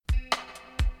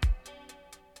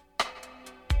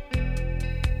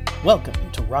Welcome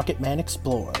to Rocket Man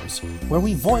Explores, where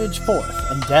we voyage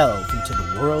forth and delve into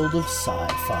the world of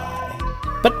sci-fi.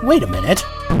 But wait a minute.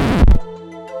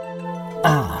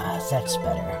 That's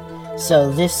better.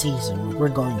 So this season, we're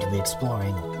going to be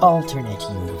exploring alternate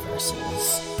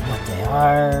universes. What they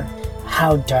are,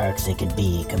 how dark they could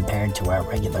be compared to our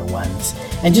regular ones,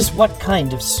 and just what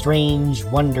kind of strange,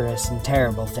 wondrous, and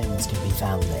terrible things can be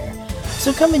found there.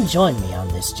 So come and join me on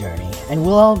this journey, and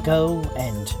we'll all go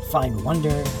and find wonder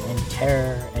and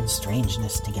terror and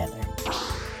strangeness together.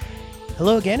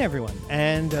 Hello again, everyone,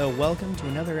 and welcome to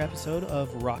another episode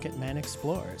of Rocket Man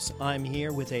Explores. I'm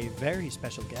here with a very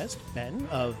special guest, Ben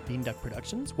of Beanduck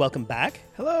Productions. Welcome back.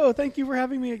 Hello, thank you for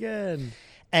having me again.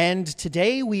 And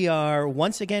today we are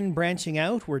once again branching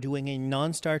out. We're doing a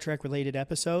non-Star Trek related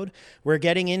episode. We're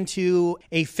getting into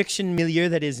a fiction milieu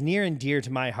that is near and dear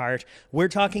to my heart. We're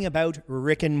talking about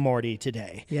Rick and Morty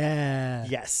today. Yeah.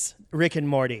 Yes, Rick and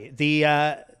Morty.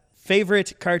 The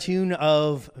favorite cartoon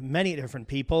of many different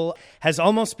people, has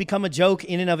almost become a joke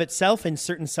in and of itself in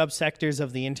certain subsectors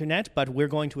of the internet, but we're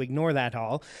going to ignore that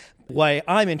all. Why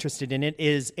I'm interested in it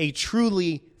is a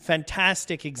truly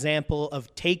fantastic example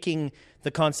of taking the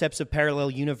concepts of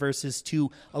parallel universes to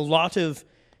a lot of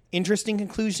interesting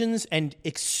conclusions and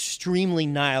extremely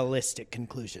nihilistic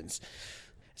conclusions.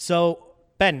 So,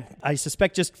 Ben, I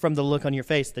suspect just from the look on your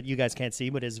face that you guys can't see,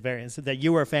 but is that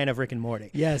you were a fan of Rick and Morty.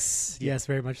 Yes,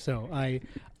 very much so. I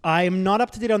am not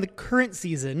up to date on the current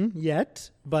season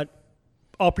yet, but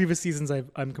all previous seasons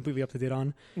I'm completely up to date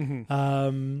on.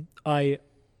 Mm-hmm. I,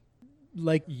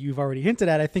 like you've already hinted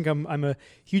at, I think I'm a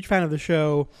huge fan of the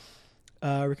show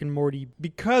Rick and Morty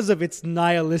because of its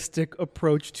nihilistic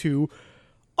approach to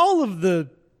all of the,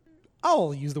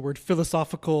 I'll use the word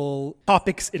philosophical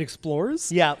topics it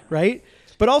explores. Yeah. Right?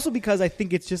 But also because I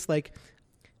think it's just like,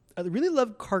 I really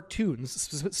love cartoons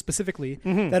specifically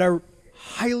that are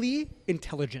highly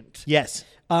intelligent. Yes.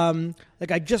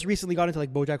 Like I just recently got into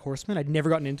like BoJack Horseman. I'd never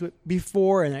gotten into it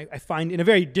before. And I find in a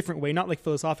very different way, not like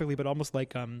philosophically, but almost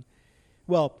like,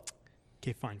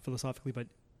 philosophically, but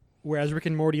whereas Rick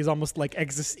and Morty is almost like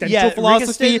existential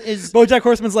philosophy, BoJack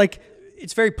Horseman's like,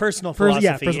 it's very personal philosophy.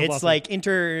 Personal it's philosophy. Like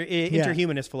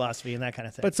interhumanist philosophy and that kind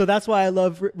of thing. But so that's why I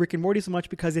love Rick and Morty so much,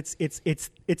 because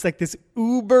it's like this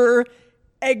uber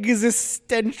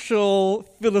existential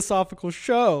philosophical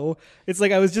show. It's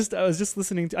like I listened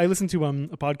to a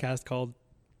podcast called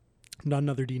Not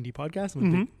Another D&D Podcast. I'm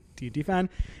a big D&D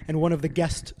fan, and one of the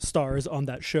guest stars on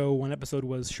that show, one episode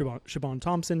was Siobhan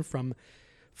Thompson from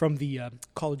the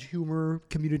college humor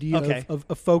community of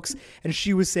folks, and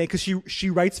she was saying, because she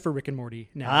writes for Rick and Morty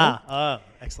now.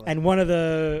 Excellent. And one of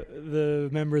the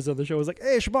members of the show was like,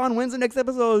 "Hey, Siobhan, when's the next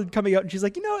episode coming out?" And she's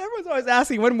like, everyone's always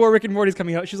asking when more Rick and Morty's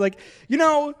coming out. She's like,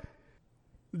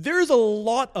 there's a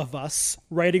lot of us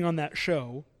writing on that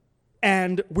show,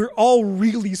 and we're all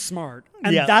really smart,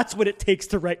 and that's what it takes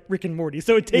to write Rick and Morty.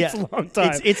 So it takes a long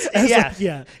time.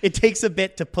 It takes a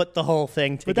bit to put the whole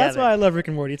thing together. But that's why I love Rick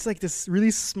and Morty. It's like this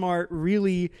really smart,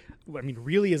 really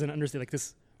is an understatement, like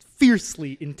this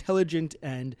fiercely intelligent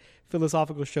and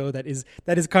philosophical show that is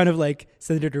kind of like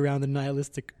centered around the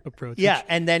nihilistic approach. Yeah,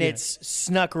 and then it's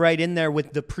snuck right in there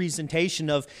with the presentation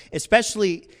of,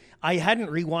 especially, I hadn't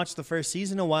rewatched the first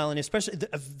season in a while, and especially the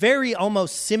very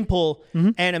almost simple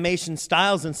animation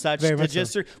styles and such. Very much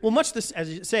so. Much this,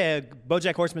 as you say,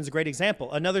 BoJack Horseman is a great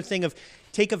example. Another thing of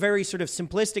take a very sort of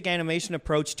simplistic animation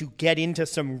approach to get into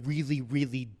some really,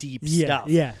 really deep stuff.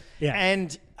 Yeah.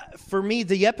 And for me,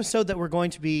 the episode that we're going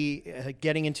to be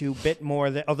getting into a bit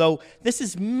more, although this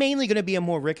is mainly going to be a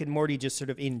more Rick and Morty just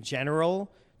sort of in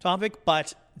general topic,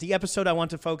 but the episode I want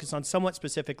to focus on somewhat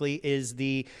specifically is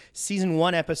the season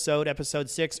 1 episode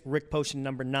 6, Rick Potion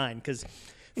number 9. Because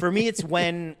for me, it's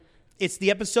the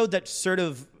episode that sort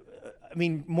of,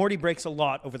 Morty breaks a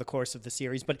lot over the course of the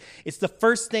series, but it's the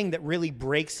first thing that really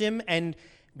breaks him, and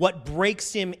what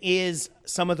breaks him is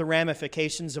some of the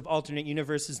ramifications of alternate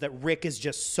universes that Rick is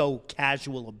just so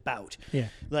casual about. Yeah.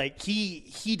 Like,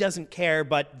 he doesn't care,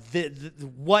 but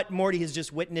what Morty has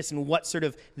just witnessed and what sort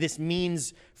of this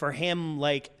means for him,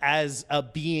 like, as a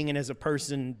being and as a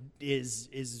person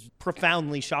is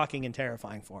profoundly shocking and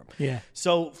terrifying for him. Yeah.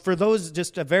 So for those,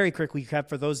 just a very quick recap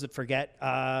for those that forget,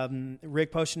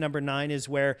 Rick Potion number 9 is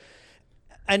where...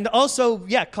 And also,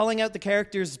 calling out the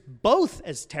characters both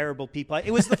as terrible people.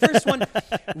 It was the first one.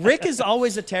 Rick is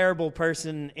always a terrible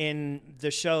person in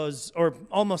the shows, or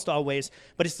almost always.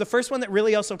 But it's the first one that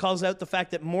really also calls out the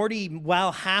fact that Morty,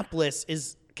 while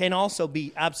hapless, can also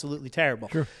be absolutely terrible.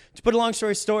 Sure. To put a long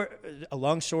story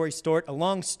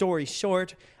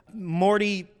short,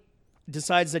 Morty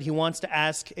decides that he wants to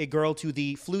ask a girl to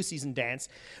the flu season dance,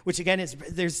 which again is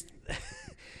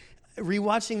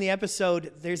rewatching the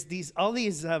episode, there's all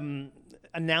these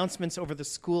announcements over the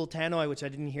school tannoy, which I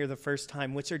didn't hear the first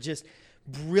time, which are just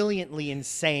brilliantly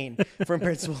insane from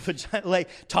Principal Vagina, like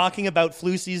talking about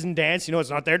flu season dance. You know,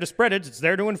 it's not there to spread it; it's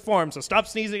there to inform. So stop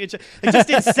sneezing. It's just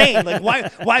insane. Like,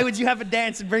 why would you have a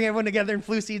dance and bring everyone together in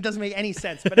flu season? It doesn't make any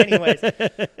sense. But anyways,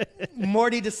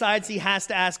 Morty decides he has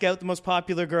to ask out the most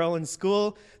popular girl in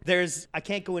school. I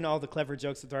can't go into all the clever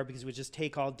jokes that there are because it would just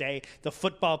take all day. The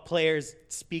football players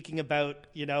speaking about,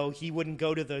 you know, he wouldn't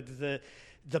go to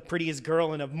the prettiest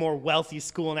girl in a more wealthy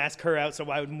school and ask her out, so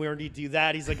why would Morty do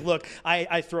that? He's like, look,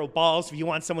 I throw balls. If you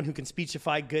want someone who can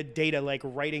speechify good data, like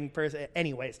writing person.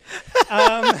 Anyways,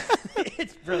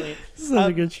 it's brilliant. Such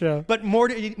a good show. But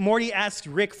Morty asks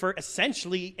Rick for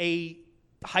essentially a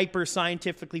hyper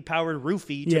scientifically powered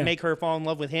roofie to make her fall in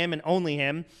love with him and only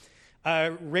him.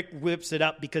 Rick whips it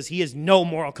up because he has no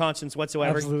moral conscience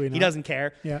whatsoever. Absolutely not. He doesn't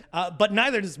care. Yeah. But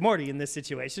neither does Morty in this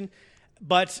situation.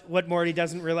 But what Morty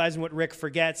doesn't realize and what Rick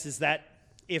forgets is that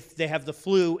if they have the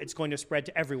flu, it's going to spread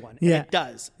to everyone. And it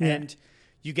does. Yeah. And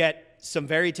you get some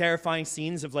very terrifying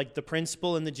scenes of like the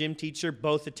principal and the gym teacher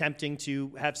both attempting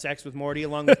to have sex with Morty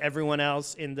along with everyone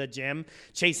else in the gym,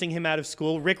 chasing him out of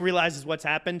school. Rick realizes what's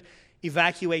happened,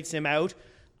 evacuates him out,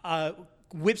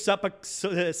 whips up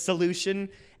a solution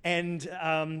and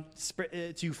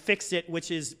to fix it,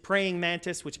 which is praying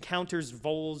mantis, which counters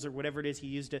voles or whatever it is he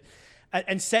used to.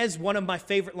 And says one of my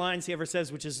favorite lines he ever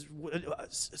says, which is,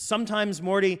 sometimes,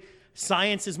 Morty,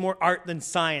 science is more art than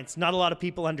science. Not a lot of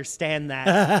people understand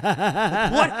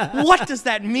that. What does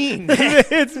that mean?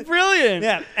 It's brilliant.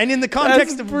 Yeah, and in the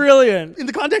context That's brilliant. In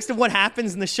the context of what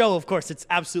happens in the show, of course, it's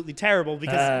absolutely terrible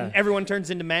because everyone turns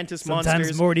into mantis monsters.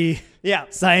 Sometimes, Morty,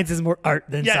 science is more art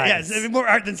than science. Yeah, more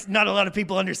art than not a lot of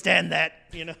people understand that.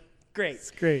 You know, great.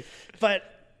 It's great. But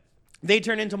they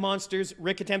turn into monsters.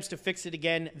 Rick attempts to fix it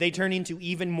again. They turn into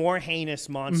even more heinous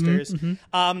monsters.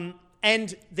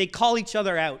 And they call each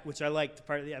other out, which I liked,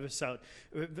 part of the episode.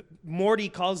 Morty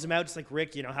calls him out. It's like,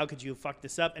 Rick, you know, how could you fuck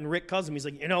this up? And Rick calls him. He's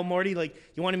like, you know, Morty, like,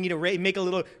 you wanted me to make a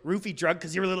little roofie drug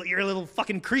because you're a little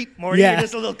fucking creep, Morty. You're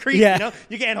just a little creep, you know?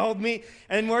 You can't hold me.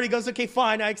 And then Morty goes, okay,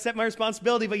 fine, I accept my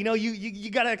responsibility. But, you know, you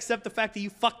got to accept the fact that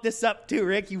you fucked this up too,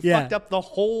 Rick. You fucked up the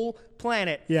whole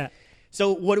planet. Yeah.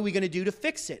 So what are we going to do to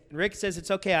fix it? And Rick says, it's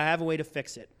okay, I have a way to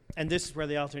fix it. And this is where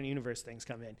the alternate universe things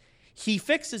come in. He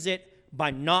fixes it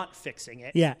by not fixing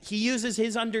it. Yeah. He uses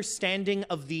his understanding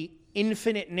of the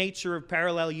infinite nature of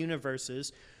parallel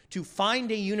universes to find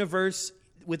a universe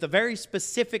with a very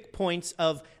specific points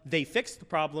of they fixed the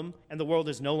problem and the world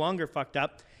is no longer fucked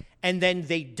up, and then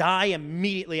they die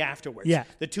immediately afterwards. Yeah.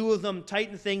 The two of them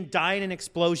tighten the thing, die in an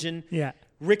explosion. Yeah.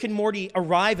 Rick and Morty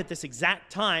arrive at this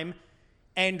exact time,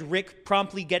 and Rick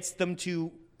promptly gets them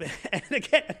to, and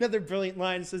again, another brilliant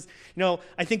line says, you know,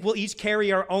 I think we'll each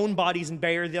carry our own bodies and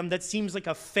bury them. That seems like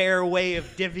a fair way of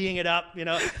divvying it up, you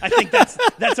know. I think that's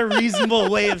a reasonable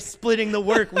way of splitting the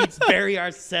work. We each bury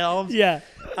ourselves. Yeah.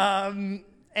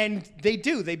 And they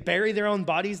do. They bury their own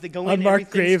bodies. They go in.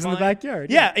 Unmarked graves in the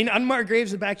backyard. Yeah, in unmarked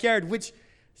graves in the backyard, which,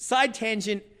 side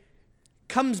tangent,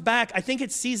 comes back. I think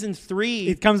it's season 3.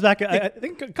 It comes back, I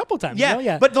think, a couple times. Yeah, you know?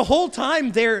 Yeah. But the whole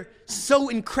time they're so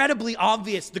incredibly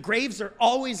obvious. The graves are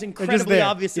always incredibly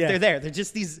obvious that they're there. They're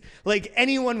just these, like,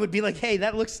 anyone would be like, hey,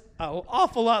 that looks an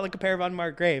awful lot like a pair of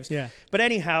unmarked graves. Yeah. But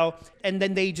anyhow, and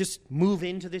then they just move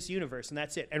into this universe, and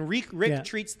that's it. And Rick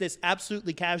treats this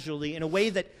absolutely casually in a way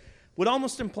that would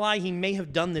almost imply he may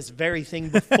have done this very thing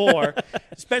before,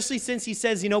 especially since he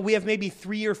says, you know, we have maybe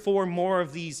 3 or 4 more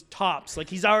of these tops. Like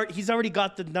he's already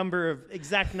got the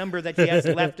exact number that he has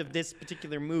left of this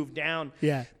particular move down.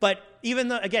 Yeah. But even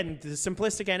though, again, the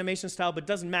simplistic animation style, but it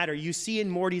doesn't matter. You see in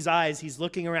Morty's eyes, he's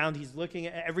looking around, he's looking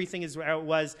at everything is where it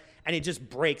was, and it just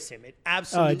breaks him. It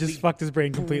absolutely it just fucked his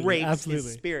brain completely. Breaks Absolutely.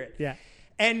 his spirit. Yeah.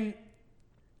 And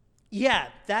yeah,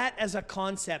 that as a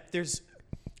concept, there's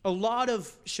a lot of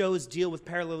shows deal with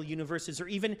parallel universes, or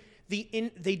even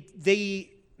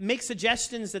they make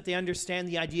suggestions that they understand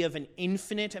the idea of an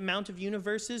infinite amount of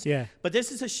universes. Yeah. But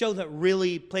this is a show that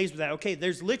really plays with that. Okay,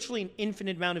 there's literally an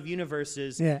infinite amount of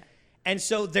universes. Yeah. And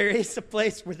so there is a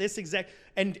place where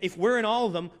and if we're in all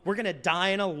of them, we're going to die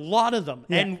in a lot of them.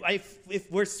 Yeah. And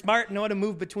if we're smart and know how to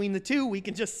move between the two, we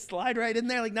can just slide right in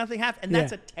there like nothing happened. And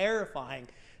that's a terrifying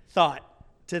thought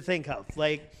to think of.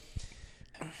 Like,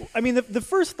 I mean, the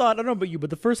first thought, I don't know about you,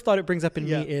 but the first thought it brings up in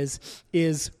me is,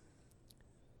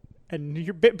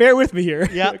 and bear with me here,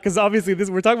 because obviously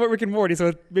we're talking about Rick and Morty, so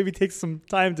it maybe takes some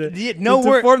time to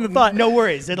form the thought. No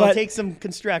worries, it'll take some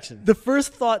construction. The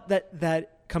first thought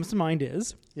that comes to mind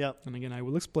is, and again I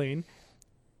will explain,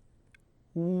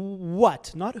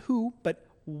 what, not who, but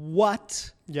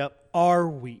what are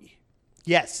we?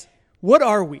 Yes. What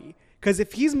are we? Because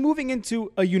if he's moving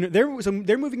into a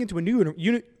they're moving into a new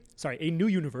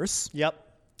universe, Yep.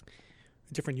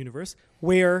 a different universe,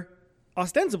 where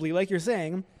ostensibly, like you're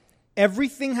saying,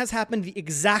 everything has happened the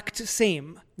exact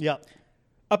same Yep.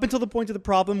 up until the point of the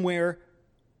problem where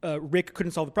Rick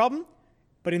couldn't solve the problem.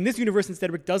 But in this universe,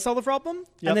 instead, Rick does solve the problem.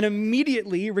 Yep. And then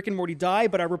immediately, Rick and Morty die,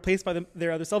 but are replaced by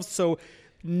their other selves. So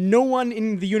no one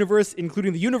in the universe,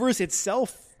 including the universe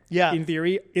itself, in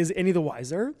theory, is any the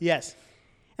wiser. Yes.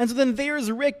 And so then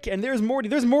there's Rick and there's Morty.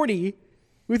 There's Morty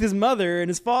with his mother and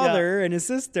his father and his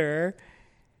sister.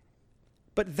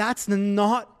 But that's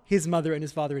not his mother and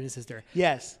his father and his sister.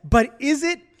 Yes. But is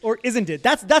it or isn't it?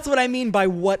 That's what I mean by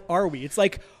what are we? It's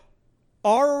like,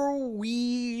 are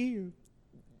we,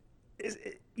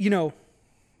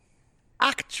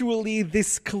 actually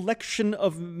this collection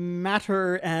of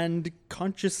matter and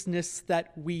consciousness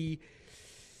that we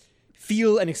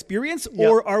feel and experience?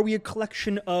 Or are we a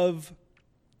collection of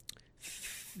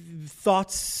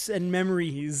thoughts and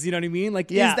memories? You know what I mean?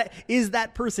 Like, is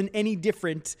that person any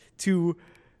different to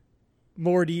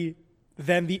Morty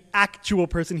than the actual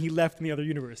person he left in the other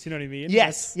universe? You know what I mean?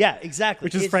 Yes. Yeah, exactly.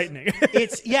 Which is frightening.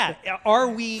 Are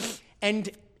we, and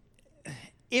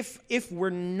if we're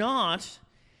not,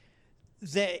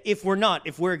 if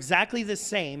we're exactly the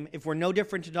same, if we're no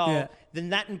different at all, then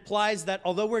that implies that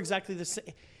although we're exactly the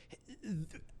same,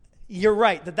 you're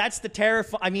right, that's the terror.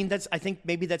 I mean, I think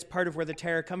maybe that's part of where the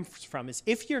terror comes from, is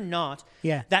if you're not,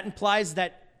 that implies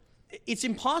that it's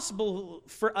impossible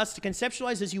for us to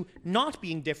conceptualize as you not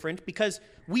being different, because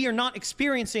we are not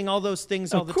experiencing all those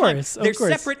things all the time. They're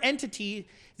separate entity.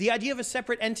 The idea of a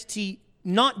separate entity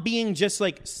not being just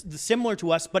like similar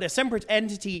to us, but a separate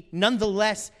entity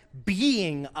nonetheless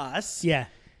being us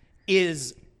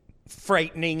is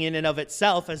frightening in and of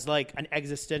itself as like an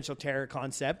existential terror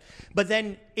concept. But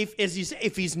then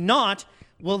if he's not,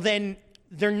 well then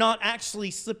they're not actually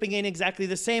slipping in exactly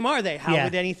the same, are they? How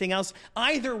would anything else?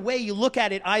 Either way you look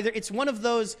at it, it's one of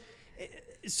those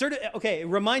sort of, it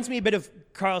reminds me a bit of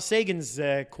Carl Sagan's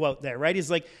quote there, right? He's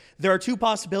like, there are two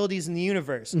possibilities in the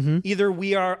universe. Mm-hmm. Either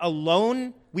we are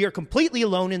alone, we are completely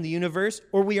alone in the universe,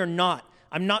 or we are not.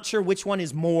 I'm not sure which one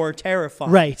is more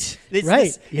terrifying. Right.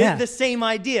 It's the same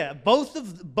idea. Both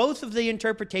of the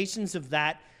interpretations of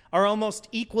that are almost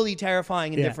equally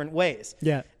terrifying in different ways.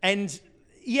 Yeah. And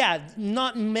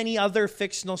not many other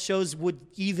fictional shows would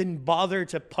even bother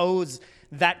to pose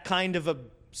that kind of a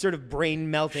sort of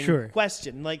brain-melting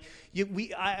question. Like,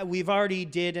 we've already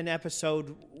did an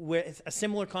episode with a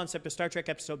similar concept, a Star Trek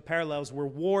episode, Parallels, where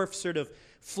Worf sort of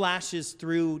flashes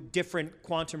through different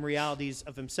quantum realities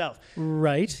of himself.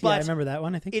 Right. But I remember that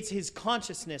one, I think. It's his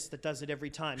consciousness that does it every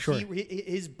time. Sure.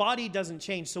 His body doesn't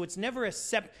change, so it's never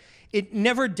it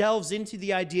never delves into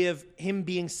the idea of him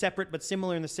being separate but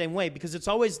similar in the same way, because it's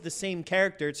always the same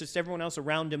character. It's just everyone else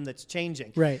around him that's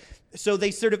changing. Right. So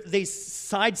they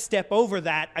sidestep over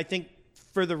that, I think,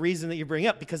 for the reason that you bring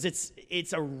up, because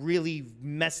it's a really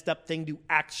messed up thing to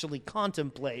actually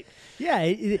contemplate. Yeah,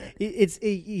 it's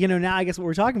now I guess what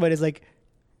we're talking about is like,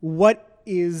 what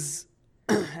is,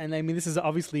 and I mean this is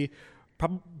obviously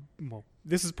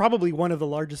this is probably one of the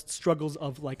largest struggles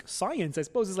of like science, I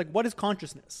suppose, is like, what is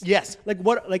consciousness? Yes. Like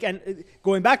what, like, and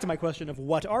going back to my question of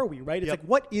what are we, right? It's like,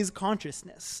 what is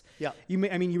consciousness? Yeah. You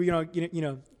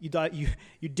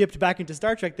dipped back into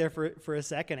Star Trek there for a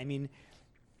second. I mean,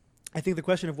 I think the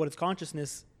question of what is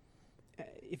consciousness,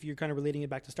 if you're kind of relating it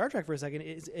back to Star Trek for a second,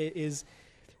 is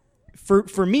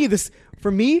for me,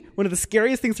 one of the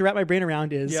scariest things to wrap my brain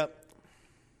around is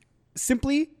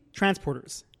simply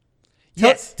transporters.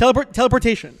 Yes.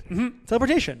 Teleportation. Mm-hmm.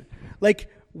 Teleportation. Like,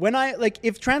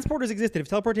 if transporters existed, if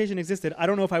teleportation existed, I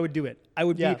don't know if I would do it. I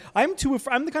would be, I'm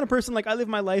the kind of person, like, I live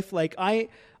my life, like, I'm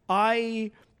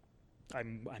an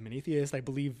atheist. I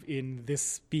believe in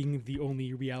this being the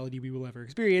only reality we will ever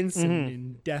experience. Mm-hmm. And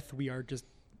in death, we are just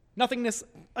nothingness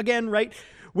again, right?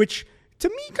 Which, to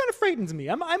me, kind of frightens me.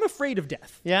 I'm afraid of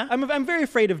death. Yeah? I'm very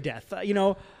afraid of death.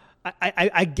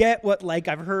 I get what, like,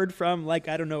 I've heard from, like,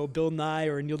 I don't know, Bill Nye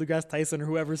or Neil deGrasse Tyson or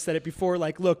whoever said it before,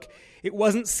 like, look, it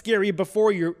wasn't scary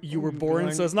before you were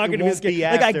born, so it's not going to be scary.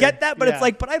 Like, I get that, but it's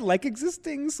like, but I like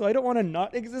existing, so I don't want to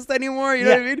not exist anymore, you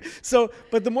know what I mean? So,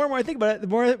 but the more and more I think about it, the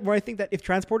more I think that if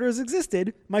transporters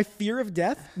existed, my fear of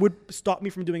death would stop me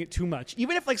from doing it too much.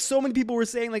 Even if, like, so many people were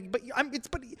saying, like, but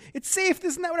it's safe,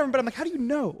 this and that, whatever, but I'm like, how do you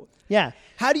know? Yeah.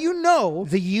 How do you know?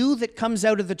 The you that comes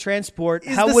out of the transport,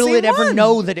 is how the will same it ever one?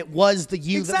 know that it was the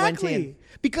you Exactly. that went in?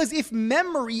 Because if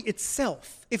memory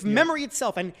itself,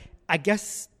 and I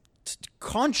guess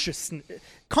consciousness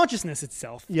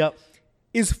itself,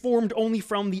 is formed only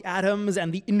from the atoms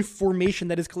and the information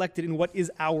that is collected in what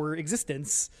is our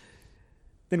existence,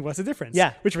 then what's the difference?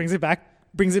 Yeah. Which brings it back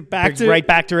right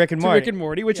back to Rick and Morty. Rick and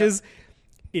Morty, which is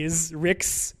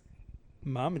Rick's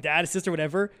mom, dad, sister,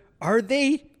 whatever. Are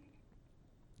they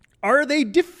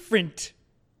different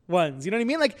ones? You know what I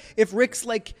mean? Like if Rick's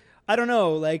like, I don't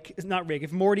know, like it's not Rick.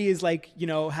 If Morty is like, you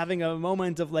know, having a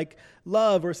moment of like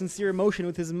love or sincere emotion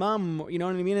with his mom, you know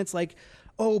what I mean? It's like,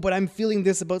 oh, but I'm feeling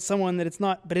this about someone that it's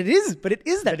not, but it is that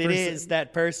person. It is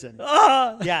that person.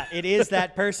 Yeah, it is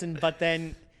that person, but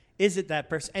then is it that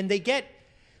person? And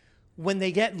when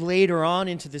they get later on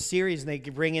into the series and they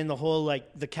bring in the whole,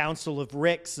 like, the Council of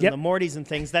Ricks and the Mortys and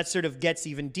things, that sort of gets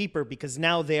even deeper because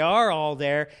now they are all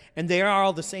there and they are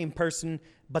all the same person,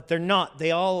 but they're not.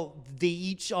 They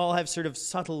each all have sort of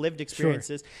subtle lived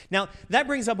experiences. Sure. Now, that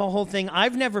brings up a whole thing.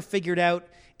 I've never figured out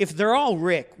if they're all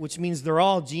Rick, which means they're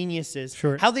all geniuses,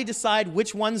 how they decide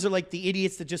which ones are like the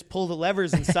idiots that just pull the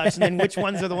levers and such, and then which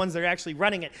ones are the ones that are actually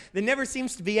running it. There never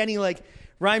seems to be any like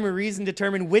rhyme or reason to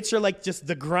determine which are like just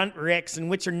the grunt Ricks and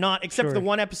which are not, except for the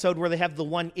one episode where they have the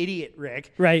one idiot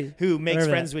Rick who makes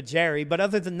friends with Jerry. But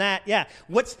other than that,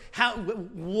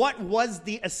 what was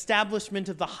the establishment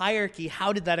of the hierarchy?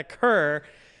 How did that occur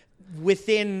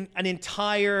within an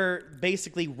entire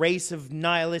basically race of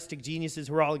nihilistic geniuses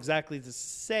who are all exactly the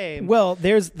same? Well,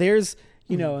 there's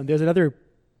you know, and there's another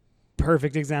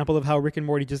perfect example of how Rick and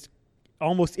Morty just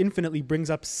almost infinitely brings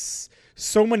up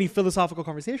so many philosophical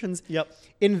conversations.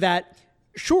 In that,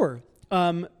 sure,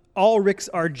 all Ricks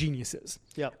are geniuses.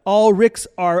 All Ricks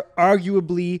are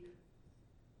arguably,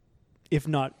 if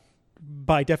not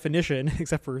by definition,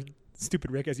 except for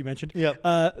stupid Rick, as you mentioned,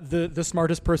 the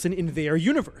smartest person in their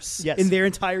universe, in their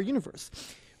entire universe.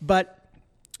 But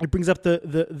it brings up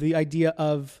the idea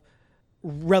of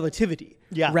relativity,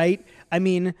 right? I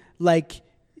mean, like,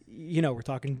 you know, we're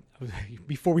talking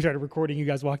before we started recording. You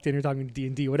guys walked in. You're talking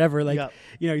D&D, whatever. Like,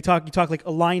 you know, you talk like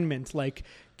alignment, like,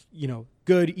 you know,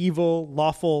 good, evil,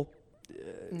 lawful,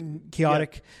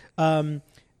 chaotic.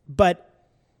 But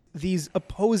these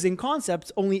opposing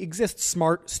concepts only exist,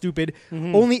 smart, stupid,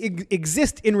 only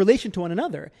exist in relation to one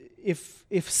another.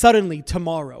 If suddenly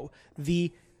tomorrow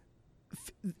the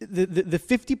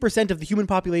 50% of the human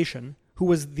population who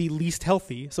was the least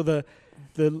healthy, so the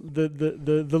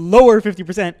lower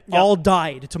 50% all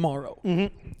died tomorrow.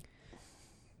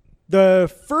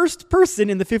 The first person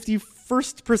in the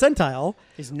 51st percentile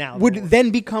would then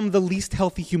become the least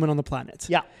healthy human on the planet.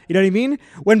 You know what I mean?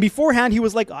 When beforehand he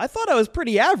was like, I thought I was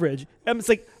pretty average. It's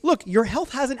like, look, your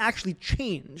health hasn't actually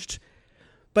changed.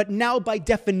 But now by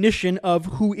definition of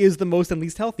who is the most and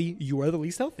least healthy, you are the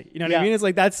least healthy. You know what I mean? It's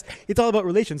like it's all about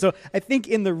relation. So I think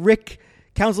in the Rick,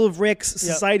 Council of Ricks,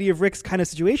 Society of Ricks kind of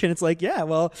situation, it's like,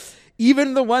 well,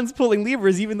 even the ones pulling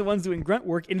levers, even the ones doing grunt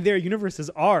work in their universes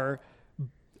are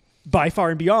by far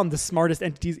and beyond the smartest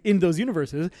entities in those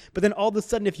universes. But then all of a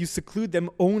sudden, if you seclude them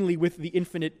only with the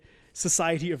infinite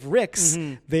Society of Ricks,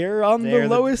 they're on the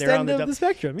lowest end of the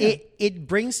spectrum. It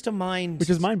brings to mind... Which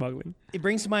is mind-boggling. It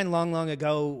brings to mind long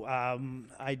ago,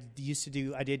 I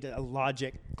did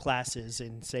logic classes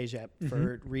in CEGEP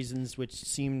for reasons which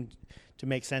seemed to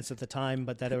make sense at the time,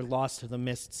 but that are lost to the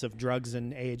mists of drugs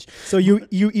and age. So you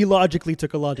illogically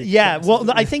took a logic class.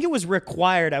 Well, I think it was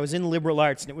required. I was in liberal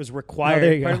arts, and it was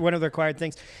required, one of the required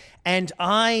things. And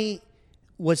I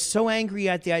was so angry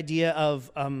at the idea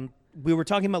of... we were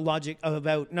talking about logic,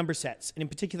 about number sets, and in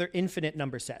particular, infinite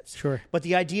number sets. Sure. But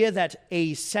the idea that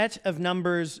a set of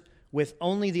numbers with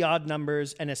only the odd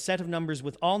numbers and a set of numbers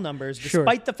with all numbers,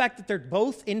 despite the fact that they're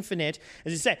both infinite,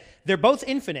 as you say, they're both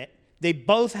infinite, they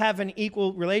both have an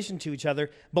equal relation to each other,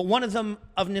 but one of them,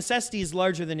 of necessity, is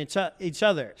larger than each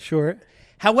other. Sure.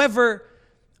 However,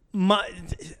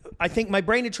 I think my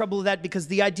brain had trouble with that because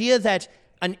the idea that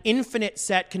an infinite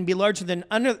set can be larger than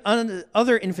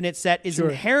other infinite set is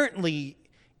inherently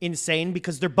insane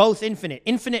because they're both infinite.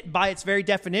 Infinite, by its very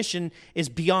definition, is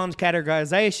beyond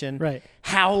categorization. Right.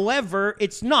 However,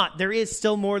 it's not. There is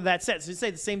still more of that set. So you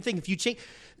say the same thing. If you change...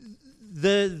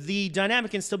 The dynamic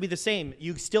can still be the same.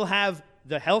 You still have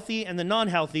the healthy and the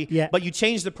non-healthy, but you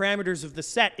change the parameters of the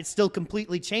set, it still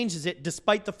completely changes it,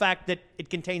 despite the fact that it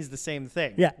contains the same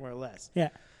thing, more or less.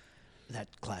 That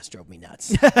class drove me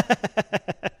nuts.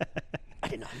 I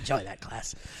did not enjoy that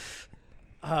class.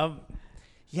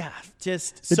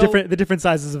 Just the different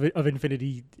sizes of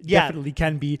infinity definitely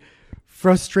can be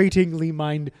frustratingly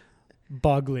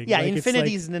mind-boggling. Yeah, like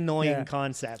infinity is an annoying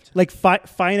concept. Like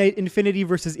finite infinity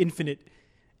versus infinite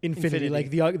infinity. Like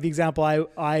the example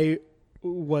I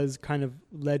was kind of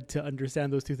led to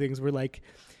understand those two things were like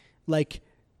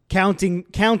counting.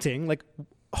 Like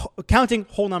counting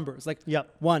whole numbers, like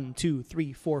Yep. 1, 2,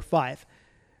 3, 4, 5,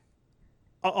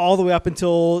 all the way up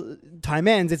until time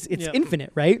ends. It's Yep.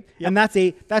 infinite, right? Yep. And that's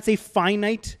a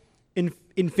finite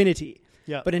infinity.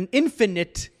 Yep. But an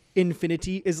infinite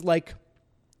infinity is like,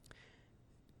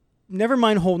 never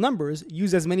mind whole numbers.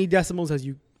 Use as many decimals as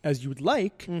you would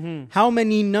like. How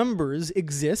many numbers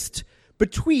exist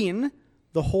between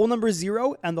the whole number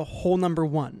 0 and the whole number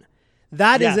 1?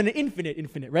 That is Yeah. an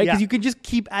infinite, right? Because Yeah. you can just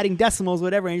keep adding decimals,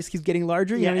 whatever, and it just keeps getting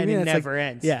larger. You know what I and mean? it It's never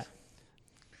ends. Yeah.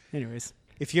 Anyways,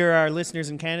 If you're our listeners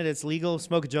in Canada, it's legal.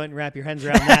 Smoke a joint and wrap your hands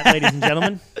around that, ladies and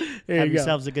gentlemen. there Have you go.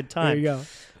 yourselves a good There time. you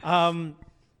go.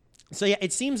 So yeah,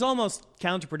 it seems almost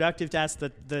counterproductive to ask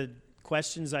the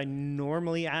questions I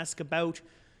normally ask about,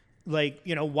 like,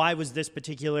 why was this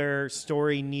particular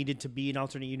story needed to be an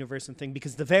alternate universe and thing?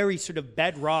 Because the very sort of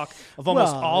bedrock of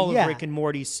almost Well, all yeah. of Rick and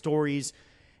Morty's stories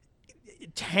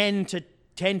tend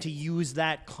to use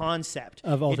that concept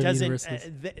Of alternate it doesn't,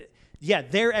 universes.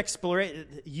 Their exploration.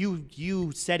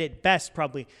 You said it best,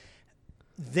 probably.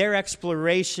 Their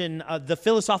exploration, the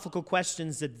philosophical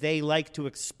questions that they like to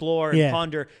explore and Yeah.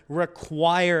 ponder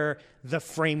require the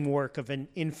framework of an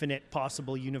infinite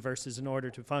possible universes in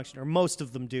order to function, or most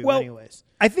of them do, Well, anyways.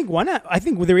 I think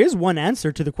there is one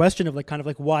answer to the question of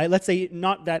why. Let's say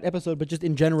not that episode, but just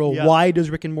in general, Yeah. why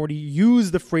does Rick and Morty use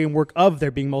the framework of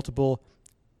there being multiple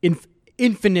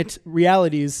infinite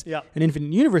realities Yeah. and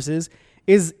infinite universes?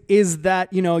 Is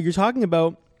that you're talking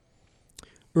about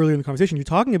earlier in the conversation? You're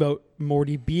talking about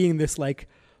Morty being this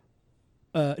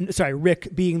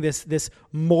Rick being this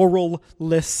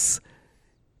moralless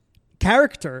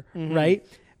character, right?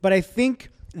 But I think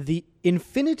the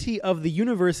infinity of the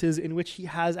universes in which he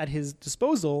has at his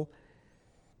disposal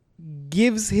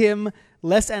gives him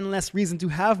less and less reason to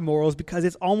have morals, because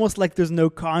it's almost like there's no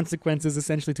consequences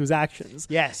essentially to his actions.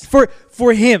 Yes.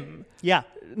 For him, Yeah.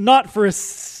 not for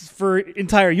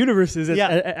entire universes Yeah.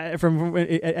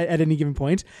 at any given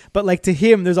point, but like to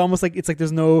him, there's almost like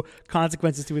there's no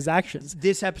consequences to his actions.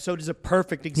 This episode is a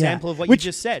perfect example of what Which- you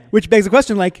just said. Which begs the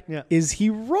question, Yeah. is he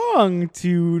wrong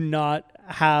to not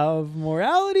have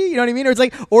morality? You know what I mean? Or it's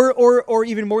like, or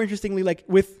even more interestingly, like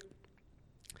with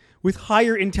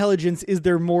higher intelligence, is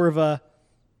there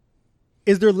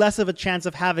less of a chance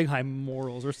of having high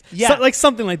morals, or like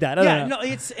something like that? I don't know. No,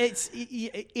 it's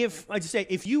if I just say,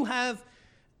 if you have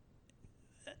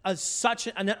such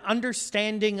an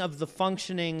understanding of the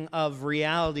functioning of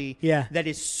reality Yeah. that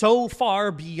is so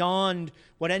far beyond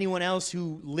what anyone else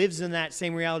who lives in that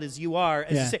same reality as you are,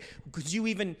 as Yeah. you say, because you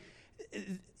even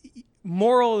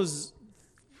morals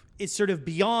is sort of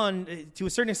beyond, to a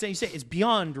certain extent, you say it's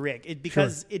beyond Rick,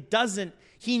 because it doesn't.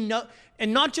 He know,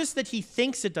 and not just that he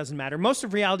thinks it doesn't matter. Most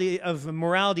of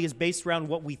morality is based around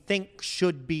what we think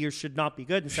should be or should not be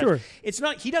good. And Sure. such. It's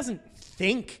not. He doesn't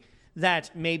think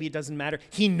that maybe it doesn't matter.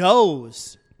 He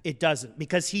knows it doesn't,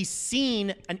 because he's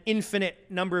seen an infinite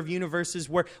number of universes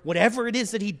where whatever it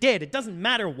is that he did, it doesn't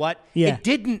matter what, Yeah. it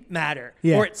didn't matter,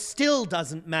 Yeah. or it still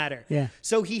doesn't matter. Yeah.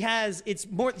 So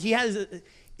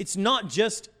it's not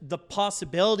just the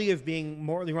possibility of being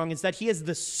morally wrong, it's that he has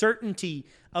the certainty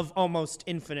of almost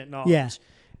infinite knowledge. Yeah.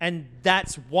 And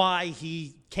that's why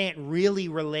he can't really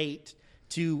relate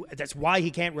to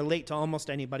almost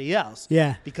anybody else.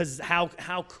 Yeah. Because how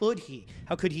could he?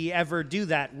 How could he ever do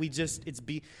that?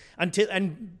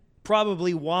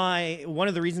 Probably why, one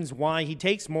of the reasons why he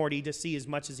takes Morty to see as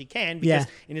much as he can, because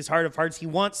in his heart of hearts, he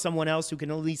wants someone else who can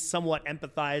at least somewhat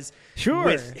empathize Sure.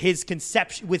 with his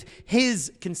conception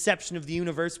of the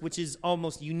universe, which is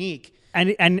almost unique.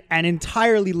 And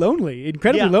entirely lonely,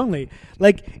 incredibly Yeah. lonely.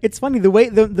 Like, it's funny, the way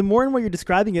the more and more you're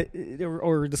describing it,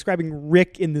 or describing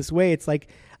Rick in this way, it's like,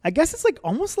 I guess it's like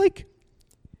almost like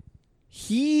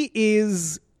he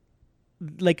is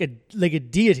like a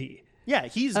deity. Yeah,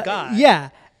 he's God. Yeah.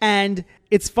 And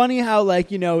it's funny how,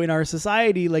 like, in our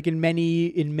society, like in many,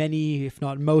 if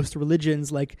not most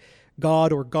religions, like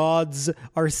God or gods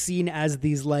are seen as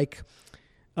these like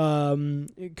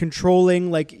controlling,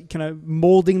 like kind of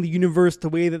molding the universe the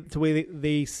way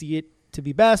they see it to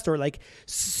be best, or like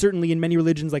certainly in many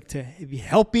religions, like to be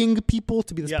helping people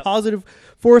to be this positive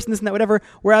force and this and that, whatever.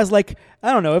 Whereas, like,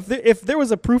 I don't know, if there was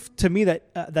a proof to me that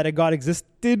a God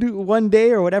existed one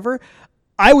day or whatever,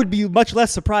 I would be much less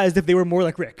surprised if they were more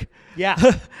like Rick. Yeah.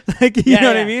 Like, you know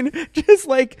what I mean? Just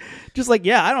like,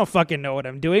 yeah, I don't fucking know what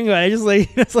I'm doing. I just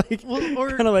like, it's like,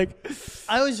 kind of like.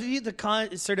 I always view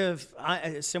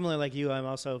similar like you. I'm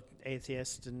also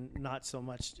atheist and not so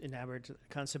much enamored to the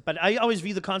concept. But I always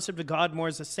view the concept of God more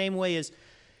as the same way as,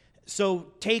 so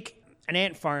take an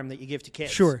ant farm that you give to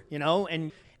kids. Sure.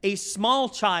 And a small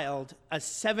child, a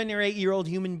 7 or 8 year old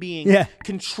human being, Yeah.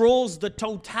 controls the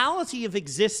totality of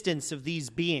existence of these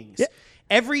beings. Yeah.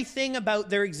 Everything about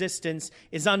their existence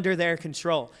is under their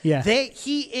control. Yeah.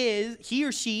 He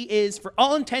or she is, for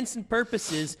all intents and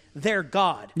purposes, their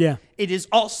God. Yeah. It is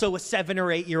also a 7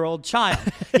 or 8 year old child.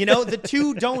 The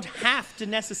two don't have to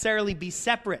necessarily be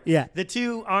separate. Yeah. The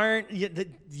two aren't,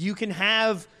 you can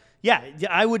have,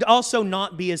 I would also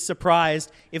not be as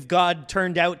surprised if God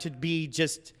turned out to be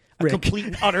just a Rick. complete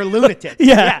and utter lunatic.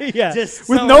 Yeah. Just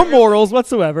With so- no morals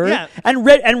whatsoever. Yeah. And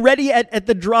ready at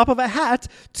the drop of a hat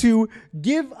to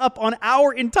give up on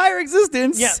our entire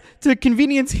existence Yeah. to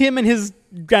convenience him and his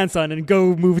grandson and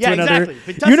go move to another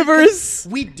exactly. It doesn't- universe.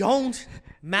 We don't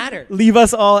matter. Leave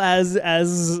us all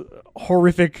as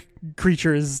horrific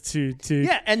creatures to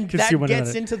And consume that one gets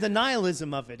another. into the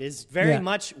nihilism of it. Is very Yeah.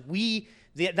 much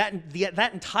that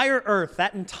entire Earth,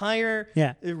 that entire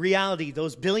Yeah. reality,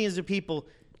 those billions of people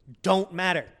don't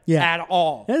matter Yeah. at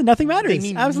all. Yeah, nothing matters. They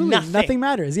mean Absolutely, nothing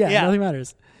matters. Yeah, nothing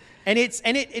matters. And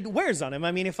it wears on him.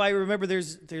 I mean, if I remember,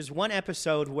 there's one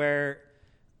episode where.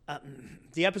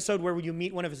 The episode where you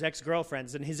meet one of his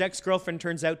ex-girlfriends, and his ex-girlfriend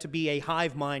turns out to be a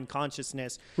hive mind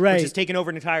consciousness, Right. which has taken over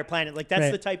an entire planet. Like, that's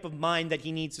Right. the type of mind that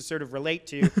he needs to sort of relate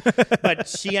to. But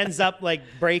she ends up like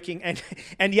breaking,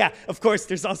 and yeah, of course,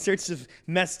 there's all sorts of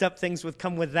messed up things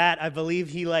come with that. I believe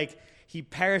he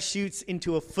parachutes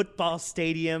into a football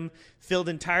stadium filled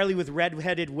entirely with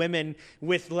redheaded women,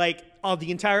 with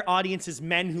the entire audience is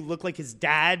men who look like his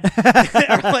dad,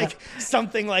 or like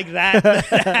something like that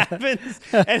happens.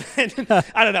 And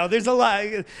I don't know. There's a lot,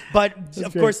 but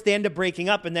of course they end up breaking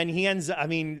up, and then he ends. I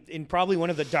mean, in probably one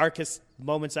of the darkest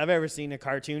moments I've ever seen in a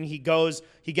cartoon, he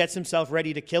gets himself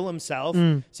ready to kill himself,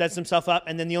 sets himself up,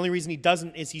 and then the only reason he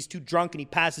doesn't is he's too drunk and he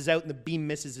passes out and the beam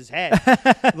misses his head.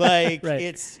 Like Right.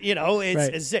 it's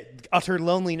Right. it's utter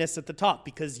loneliness at the top,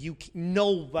 because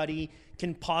nobody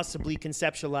can possibly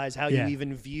conceptualize how Yeah. you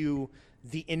even view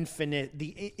the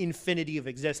infinity of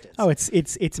existence. Oh,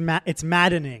 it's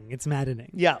maddening. It's maddening.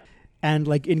 Yeah. And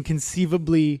like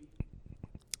inconceivably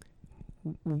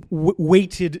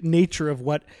weighted nature of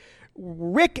what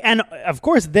Rick and of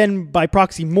course then by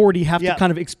proxy Morty have Yeah. to kind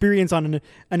of experience on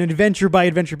an adventure by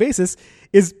adventure basis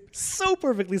is so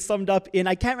perfectly summed up in,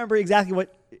 I can't remember exactly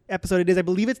what episode it is. I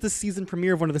believe it's the season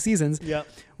premiere of one of the seasons. Yeah.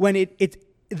 When it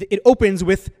opens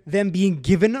with them being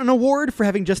given an award for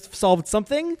having just solved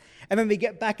something, and then they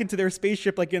get back into their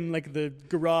spaceship, like in like the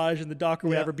garage and the dock or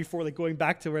whatever, Yeah. before like going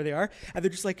back to where they are, and they're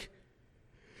just like,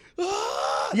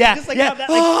 Yeah, just like yeah. have that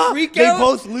like freak They out.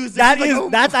 both lose it. That Like, is oh.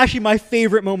 that's actually my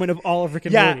favorite moment of all of Rick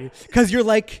and Yeah. Morty, because you're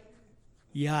like,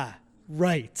 yeah,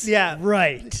 right, Yeah.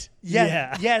 right,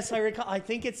 Yeah. Yes, I recall. I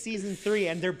think it's season 3,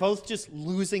 and they're both just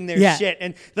losing their Yeah. shit.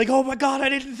 And like, oh my God, I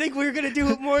didn't think we were going to do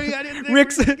it, Morty. I didn't think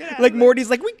Rick's we were gonna like have it." Morty's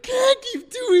like, we can't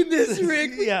keep doing this,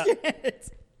 Rick. We Yeah. can't.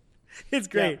 It's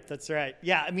great. Yeah, that's right.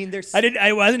 Yeah, I mean,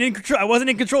 I wasn't in control. I wasn't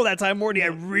in control that time, Morty. I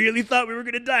really thought we were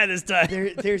gonna die this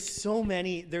time. there's so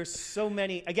many.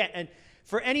 Again, and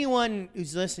for anyone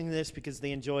who's listening to this because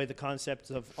they enjoy the concept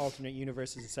of alternate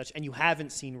universes and such, and you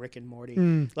haven't seen Rick and Morty,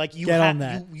 like get on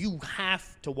that. you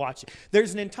have to watch it.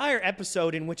 There's an entire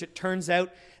episode in which it turns out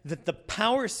that the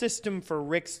power system for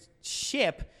Rick's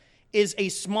ship is a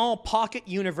small pocket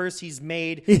universe he's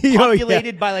made, Oh, yeah.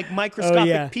 populated by like microscopic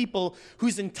yeah. people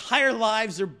whose entire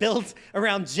lives are built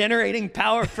around generating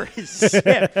power for his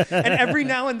ship. And every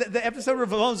now and then the episode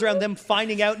revolves around them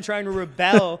finding out and trying to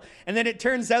rebel. And then it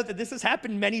turns out that this has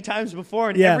happened many times before.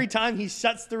 And Yeah. every time he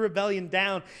shuts the rebellion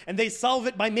down, and they solve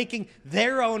it by making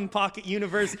their own pocket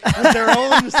universe with their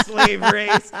own slave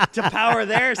race to power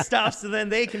their stuff, so then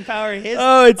they can power his.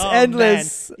 Oh, it's man.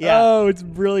 endless. Yeah. Oh, it's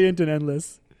brilliant and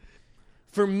endless.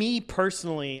 For me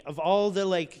personally, of all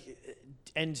the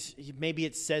and maybe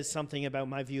it says something about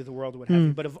my view of the world, what have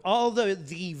you, but of all the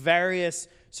various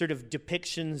sort of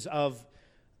depictions of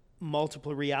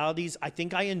multiple realities, I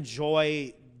think I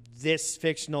enjoy this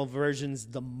fictional versions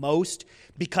the most,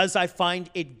 because I find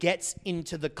it gets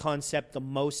into the concept the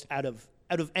most out of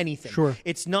anything. Sure.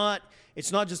 It's not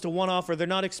just a one-off, or they're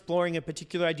not exploring a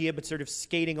particular idea but sort of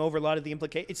skating over a lot of the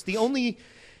implications. It's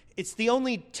the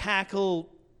only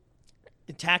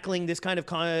tackling this kind of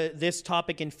this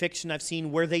topic in fiction I've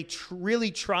seen where they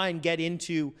really try and get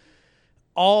into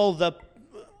all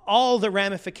the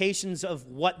ramifications of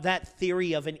what that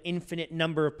theory of an infinite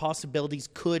number of possibilities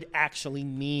could actually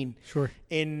mean. Sure.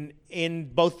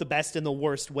 In both the best and the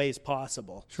worst ways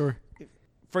possible. Sure.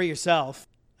 For yourself,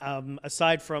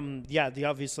 aside from the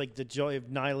obvious, like the joy of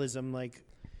nihilism, like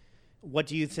what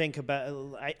do you think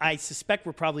about? I suspect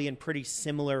we're probably in pretty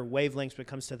similar wavelengths when it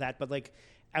comes to that, but like,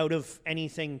 out of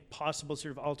anything possible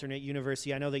sort of alternate universe.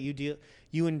 I know that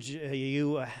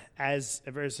you as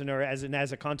a person or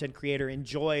as a content creator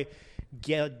enjoy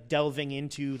delving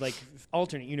into like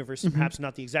alternate universes, perhaps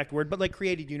not the exact word, but like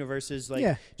created universes,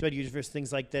 like dual universe,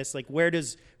 things like this. Like where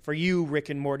does, for you, Rick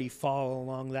and Morty fall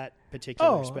along that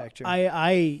particular spectrum?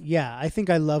 I think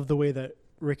I love the way that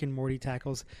Rick and Morty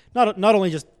tackles not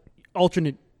only just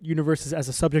alternate universes as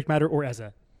a subject matter or as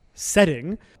a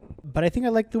setting, but I think I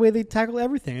like the way they tackle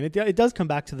everything, and it does come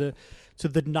back to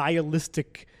the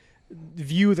nihilistic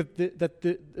view that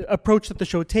the approach that the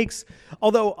show takes.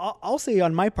 Although I'll say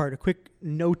on my part, a quick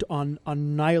note on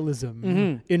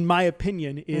nihilism, in my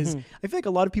opinion, is I feel like a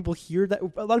lot of people hear that,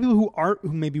 a lot of people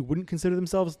who maybe wouldn't consider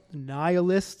themselves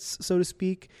nihilists, so to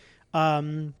speak,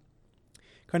 kind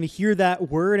of hear that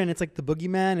word, and it's like the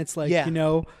boogeyman. It's like,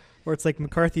 or it's like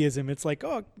McCarthyism. It's like,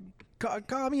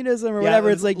 communism or whatever.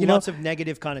 It's like, lots of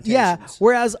negative connotations. Yeah.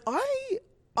 Whereas I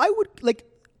would like,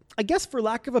 I guess for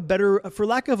lack of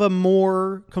a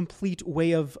more complete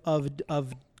way of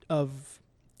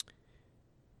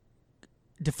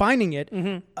defining it,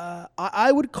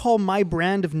 I would call my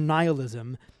brand of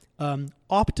nihilism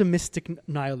optimistic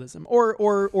nihilism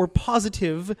or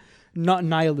positive not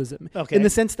nihilism. Okay. In the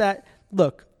sense that,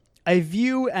 look, I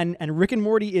view and Rick and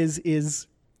Morty is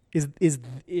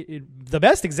the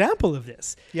best example of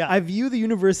this. Yeah. I view the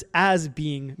universe as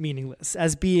being meaningless,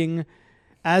 as being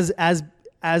as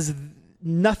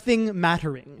nothing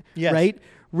mattering. Yes. Right?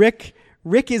 Rick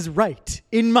is right,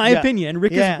 in my opinion.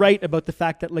 Rick is right about the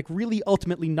fact that, like, really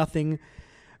ultimately nothing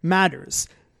matters.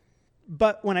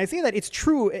 But when I say that, it's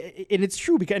true, and it's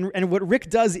true because and what Rick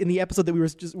does in the episode that we were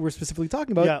specifically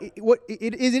talking about, it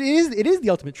is the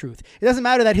ultimate truth. It doesn't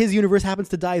matter that his universe happens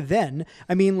to die then.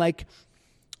 I mean, like,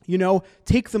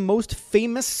 take the most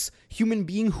famous human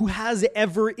being who has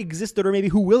ever existed, or maybe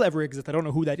who will ever exist. I don't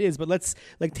know who that is, but let's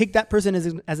take that person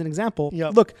as an example.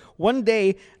 Yep. Look, one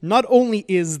day, not only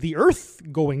is the Earth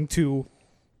going to,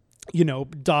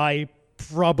 die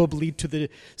probably to the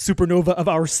supernova of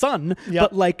our sun,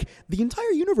 but like the entire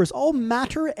universe, all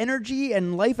matter, energy,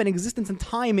 and life and existence and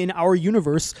time in our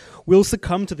universe will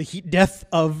succumb to the heat death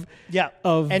of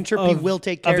entropy will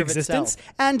take care of existence,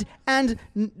 itself. and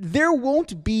there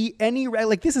won't be any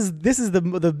this is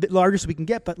the largest we can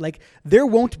get, but like there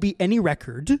won't be any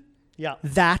record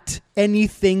that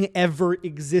anything ever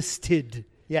existed.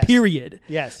 Yes. Period.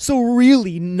 Yes. So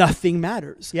really nothing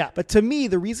matters. Yeah. But to me,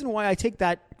 the reason why I take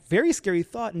that very scary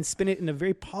thought and spin it in a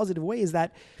very positive way is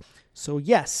that, so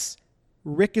yes,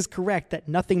 Rick is correct that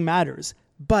nothing matters,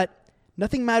 but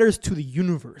nothing matters to the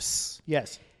universe.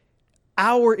 Yes.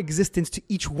 Our existence to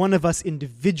each one of us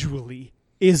individually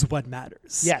is what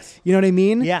matters. Yes. You know what I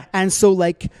mean? Yeah. And so,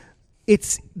 like,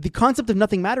 it's the concept of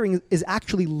nothing mattering is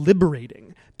actually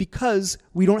liberating, because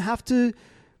we don't have to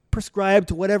prescribe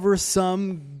to whatever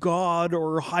some god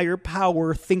or higher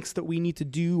power thinks that we need to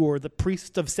do, or the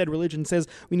priest of said religion says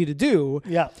we need to do.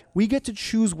 Yeah. We get to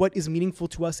choose what is meaningful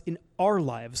to us in our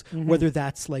lives, whether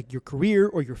that's like your career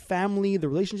or your family, the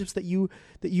relationships that you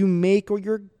make, or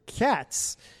your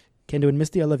cats. Kendo and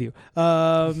Misty, I love you.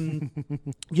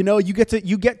 You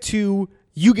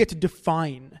get to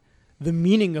define the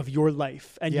meaning of your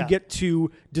life, and you get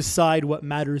to decide what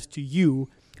matters to you,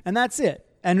 and that's it.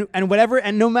 And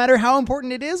no matter how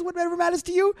important it is, whatever matters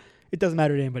to you, it doesn't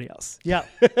matter to anybody else. Yeah.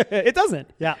 It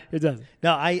doesn't. Yeah. It doesn't.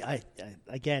 No,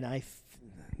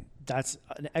 that's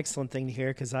an excellent thing to hear,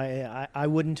 because I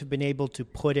wouldn't have been able to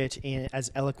put it in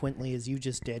as eloquently as you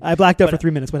just did. I blacked out for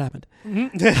 3 minutes. What happened?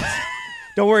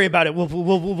 Don't worry about it.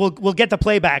 We'll get the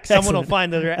playback. Someone will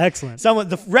find the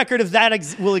the record of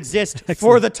that will exist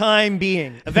for the time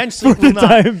being. Eventually, for the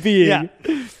time being. Yeah.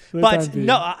 But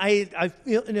no, I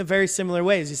feel in a very similar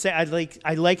way. As you say, I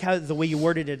like how the way you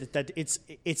worded it, that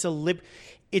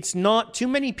it's not too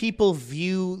many people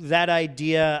view that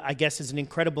idea, I guess, as an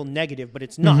incredible negative, but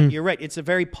it's not. You're right. It's a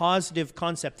very positive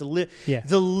concept. The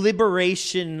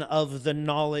liberation of the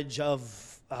knowledge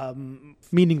of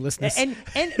meaninglessness,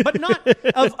 but not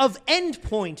of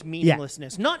endpoint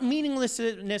meaninglessness, not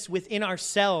meaninglessness within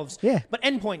ourselves, but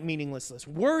endpoint meaninglessness.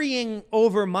 Worrying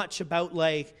over much about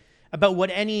what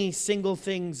any single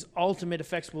thing's ultimate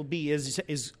effects will be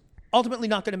is ultimately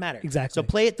not going to matter. Exactly. So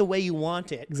play it the way you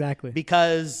want it. Exactly.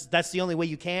 Because that's the only way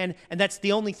you can, and that's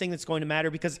the only thing that's going to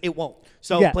matter, because it won't.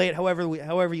 So play it however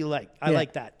you like. I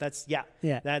like that. That's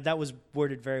that was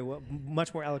worded very well,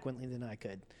 much more eloquently than I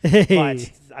could.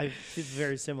 But I feel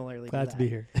very similarly. Glad to be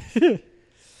here.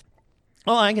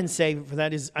 All I can say for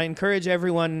that is I encourage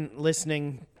everyone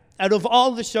listening, out of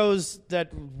all the shows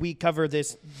that we cover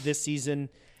this season,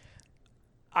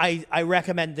 I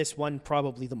recommend this one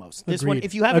probably the most. This one, Agreed.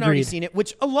 if you haven't already Agreed. seen it,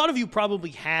 which a lot of you probably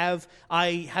have,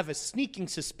 I have a sneaking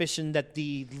suspicion that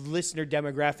the listener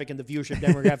demographic and the viewership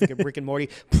demographic of Rick and Morty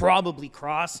probably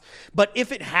cross. But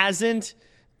if it hasn't,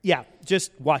 yeah,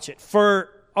 just watch it. For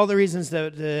all the reasons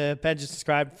that Ben just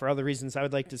described, for other reasons I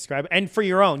would like to describe, and for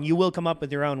your own. You will come up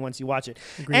with your own once you watch it.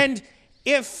 Agreed. And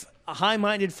if a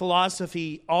high-minded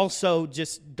philosophy also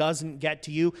just doesn't get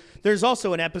to you, there's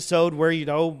also an episode where,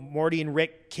 Morty and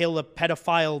Rick kill a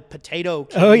pedophile potato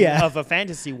king of a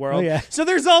fantasy world. Oh, yeah. So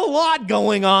there's a lot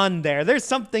going on there. There's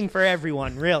something for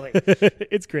everyone, really.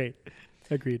 It's great.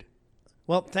 Agreed.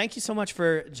 Well, thank you so much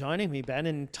for joining me, Ben,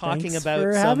 and talking Thanks about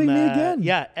for some having me again.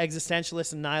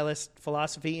 existentialist and nihilist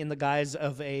philosophy in the guise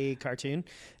of a cartoon,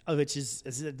 which is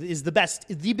the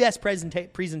best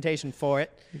presentation for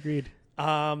it. Agreed.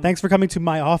 Thanks for coming to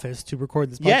my office to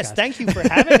record this podcast. Yes, thank you for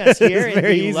having us here in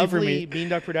very the easy for lovely me.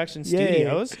 Beanduck Productions Yay.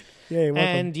 studios. Yay,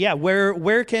 welcome. And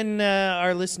where can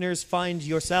our listeners find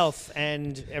yourself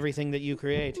and everything that you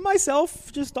create?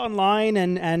 Myself, just online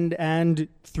and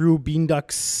through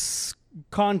Beanduck's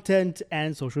content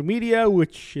and social media,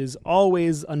 which is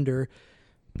always under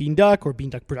Beanduck or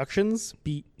Beanduck Productions,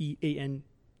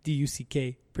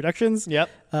 BEANDUCK Productions. Yep.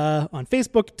 On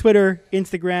Facebook, Twitter,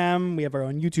 Instagram. We have our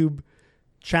own YouTube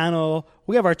channel.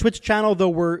 We have our Twitch channel, though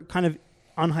we're kind of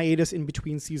on hiatus in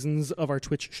between seasons of our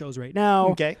Twitch shows right now.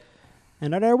 Okay.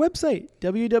 And at our website,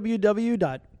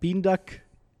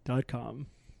 www.beanduck.com.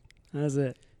 That's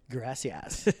it.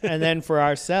 Gracias. And then for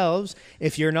ourselves,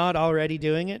 if you're not already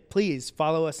doing it, please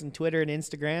follow us on Twitter and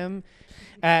Instagram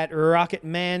at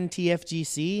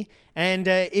RocketmanTFGC. And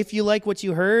if you like what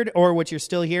you heard or what you're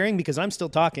still hearing, because I'm still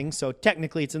talking, so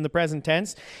technically it's in the present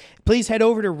tense, please head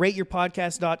over to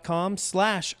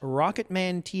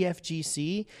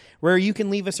rateyourpodcast.com/RocketmanTFGC, where you can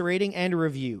leave us a rating and a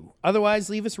review. Otherwise,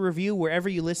 leave us a review wherever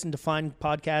you listen to find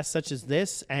podcasts such as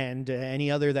this and any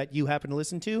other that you happen to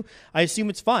listen to. I assume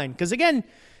it's fine, because again,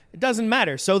 it doesn't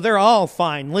matter. So they're all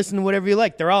fine. Listen to whatever you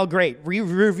like. They're all great.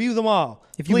 Review them all.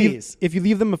 Please. If you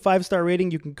leave them a 5-star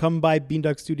rating, you can come by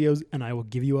Beanduck Studios and I will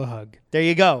give you a hug. There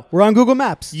you go. We're on Google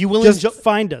Maps. You will just enjoy-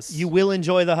 find us. You will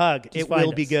enjoy the hug. It find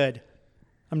will be us. good.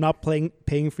 I'm not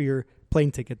paying for your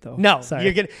plane ticket though. No, sorry.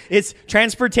 you're gonna. It's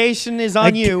transportation is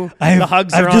on you. I've, the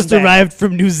hugs are I've on just them. arrived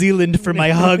from New Zealand for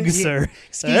my hug, sir.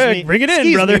 Excuse Hey, me. bring it in,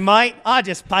 Excuse brother. me, mate. I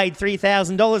just paid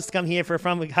 $3,000 to come here for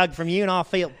a hug from you, and I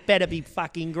feel better be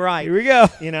fucking great. Here we go.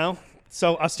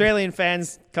 So Australian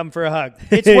fans, come for a hug.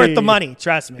 It's worth the money.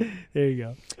 Trust me. There you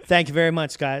go. Thank you very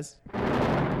much, guys.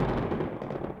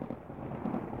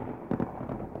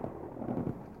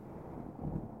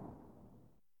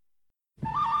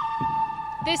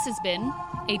 This has been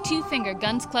a Two Finger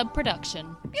Guns Club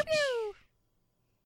production. Pew, pew.